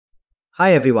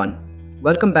Hi everyone,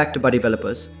 welcome back to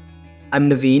BuddyDevelopers. I'm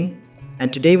Naveen,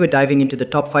 and today we're diving into the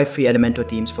top 5 free Elementor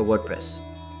themes for WordPress.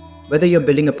 Whether you're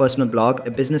building a personal blog,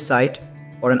 a business site,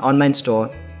 or an online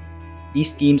store,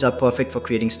 these themes are perfect for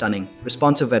creating stunning,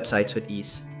 responsive websites with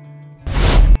ease.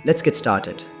 Let's get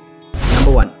started.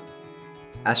 Number 1.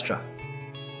 Astra.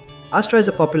 Astra is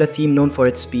a popular theme known for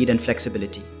its speed and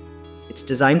flexibility. It's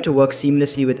designed to work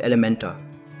seamlessly with Elementor,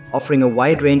 offering a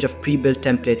wide range of pre-built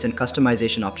templates and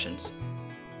customization options.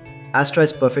 Astra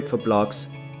is perfect for blogs,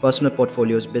 personal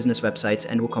portfolios, business websites,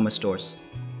 and WooCommerce stores.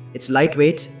 It's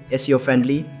lightweight,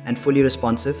 SEO-friendly, and fully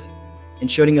responsive,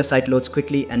 ensuring your site loads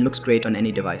quickly and looks great on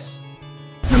any device.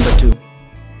 Number 2.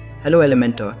 Helo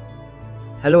Elementor.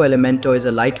 Helo Elementor is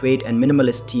a lightweight and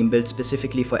minimalist theme built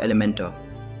specifically for Elementor.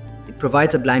 It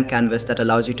provides a blank canvas that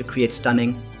allows you to create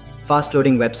stunning,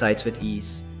 fast-loading websites with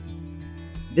ease.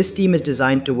 This theme is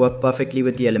designed to work perfectly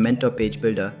with the Elementor page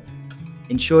builder,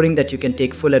 ensuring that you can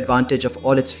take full advantage of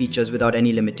all its features without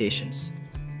any limitations.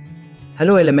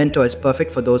 Helo Elementor is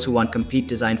perfect for those who want complete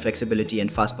design flexibility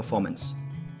and fast performance.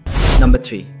 Number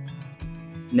 3.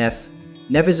 Nave.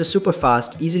 Nave is a super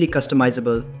fast, easily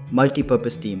customizable,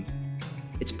 multi-purpose theme.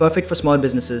 It's perfect for small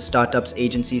businesses, startups,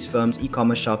 agencies, firms,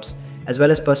 e-commerce shops, as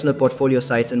well as personal portfolio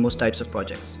sites and most types of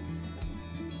projects.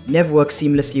 Nave works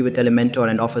seamlessly with Elementor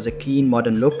and offers a clean,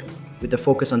 modern look with a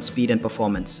focus on speed and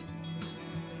performance.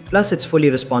 Plus, it's fully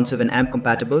responsive and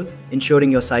AMP-compatible, ensuring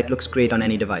your site looks great on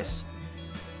any device.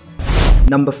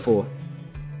 Number 4.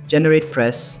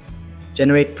 GeneratePress.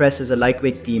 GeneratePress is a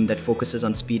lightweight theme that focuses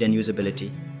on speed and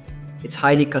usability. It's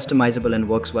highly customizable and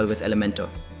works well with Elementor,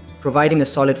 providing a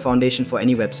solid foundation for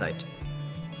any website.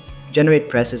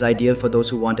 GeneratePress is ideal for those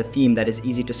who want a theme that is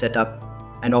easy to set up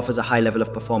and offers a high level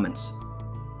of performance,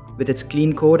 with its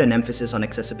clean code and emphasis on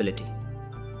accessibility.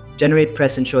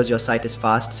 GeneratePress ensures your site is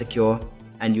fast, secure,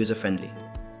 and user-friendly.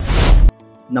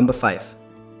 Number 5.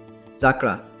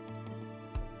 Zakra.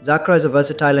 Zakra is a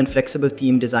versatile and flexible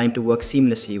theme designed to work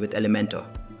seamlessly with Elementor.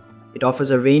 It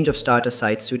offers a range of starter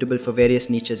sites suitable for various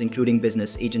niches including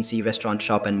business, agency, restaurant,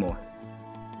 shop, and more.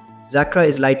 Zakra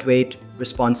is lightweight,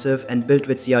 responsive, and built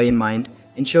with CI in mind,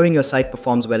 ensuring your site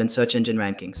performs well in search engine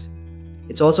rankings.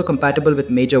 It's also compatible with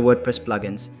major WordPress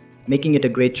plugins, making it a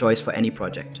great choice for any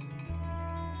project.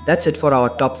 That's it for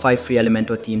our top 5 free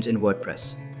Elementor themes in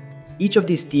WordPress. Each of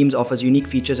these themes offers unique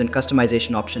features and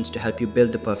customization options to help you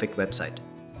build the perfect website.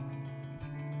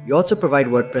 We also provide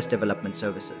WordPress development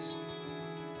services.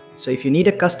 So if you need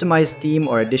a customized theme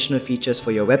or additional features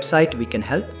for your website, we can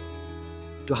help.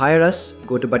 To hire us,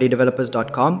 go to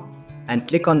BuddyDevelopers.com and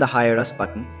click on the Hire Us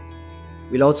button.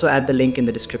 We'll also add the link in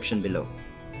the description below.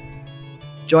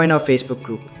 Join our Facebook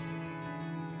group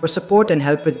for support and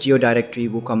help with GeoDirectory,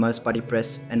 WooCommerce,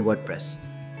 BuddyPress, and WordPress.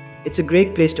 It's a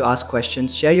great place to ask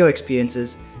questions, share your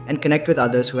experiences, and connect with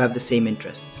others who have the same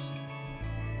interests.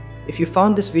 If you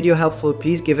found this video helpful,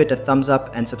 please give it a thumbs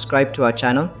up and subscribe to our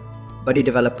channel,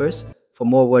 BuddyDevelopers, for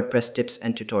more WordPress tips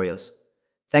and tutorials.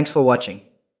 Thanks for watching.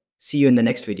 See you in the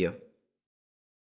next video.